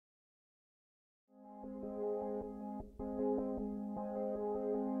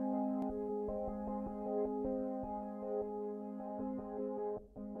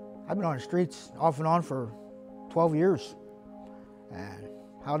I've been on the streets off and on for 12 years. And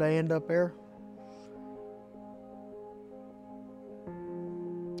how'd I end up there?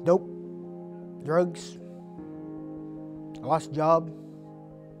 Dope, drugs, I lost a job,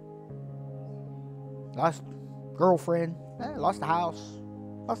 lost a girlfriend, lost a house,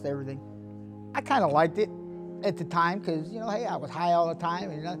 lost everything. I kind of liked it at the time because, you know, hey, I was high all the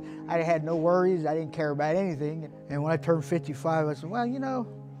time and I had no worries. I didn't care about anything. And when I turned 55, I said, well, you know,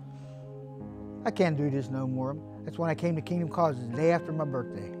 I can't do this no more. That's when I came to Kingdom Causes, the day after my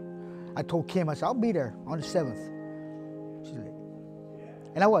birthday. I told Kim, I said, I'll be there on the 7th. She's like,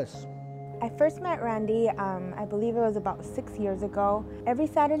 and I was. I first met Randy, I believe it was about 6 years ago. Every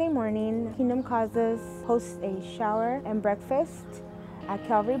Saturday morning, Kingdom Causes hosts a shower and breakfast at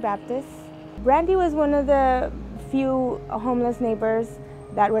Calvary Baptist. Randy was one of the few homeless neighbors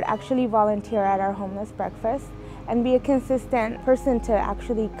that would actually volunteer at our homeless breakfast and be a consistent person to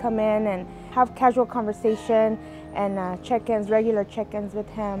actually come in and have casual conversation and check-ins, regular check-ins with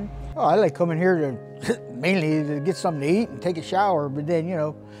him. Oh, I like coming here to mainly to get something to eat and take a shower, but then, you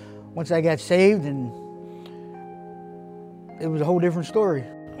know, once I got saved, and it was a whole different story.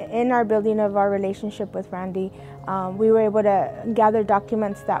 In our building of our relationship with Randy, we were able to gather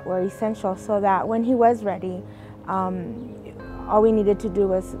documents that were essential so that when he was ready, all we needed to do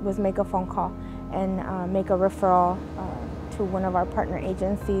was make a phone call and make a referral to one of our partner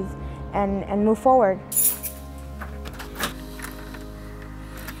agencies and move forward.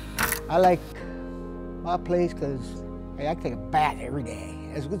 I like my place because hey, I can take a bath every day.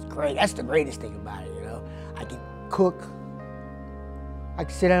 It's great. That's the greatest thing about it, you know. I can cook. I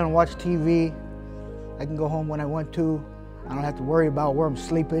can sit down and watch TV. I can go home when I want to. I don't have to worry about where I'm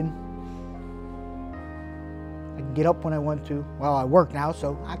sleeping. I can get up when I want to. Well, I work now,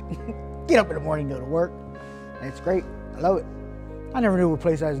 so I can get up in the morning and go to work. And it's great. I love it. I never knew what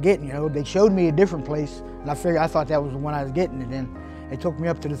place I was getting, you know. They showed me a different place, and I thought that was the one I was getting, and then they took me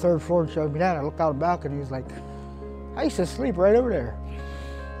up to the 3rd floor and showed me that. I looked out the balcony, and he was like, I used to sleep right over there.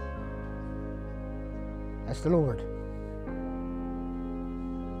 That's the Lord.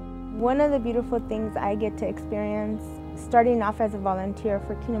 One of the beautiful things I get to experience starting off as a volunteer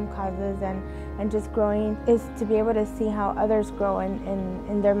for Kingdom Causes and just growing is to be able to see how others grow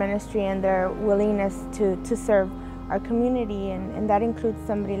in their ministry and their willingness to serve our community, and that includes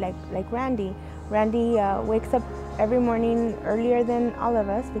somebody like Randy. Randy wakes up every morning earlier than all of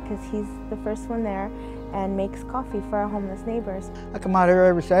us because he's the first one there and makes coffee for our homeless neighbors. I come out here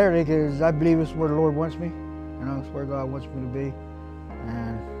every Saturday because I believe it's where the Lord wants me. You know, it's where God wants me to be.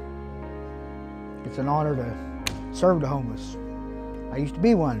 And it's an honor to serve the homeless. I used to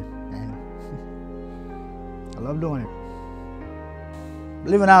be one, and I love doing it.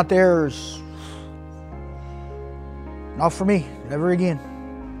 Living out there is not for me, never again.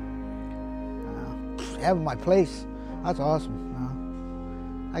 Having my place, that's awesome.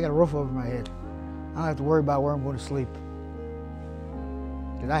 I got a roof over my head. I don't have to worry about where I'm going to sleep,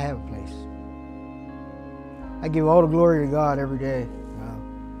 because I have a place. I give all the glory to God every day. If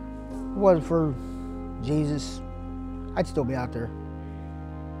it wasn't for Jesus, I'd still be out there.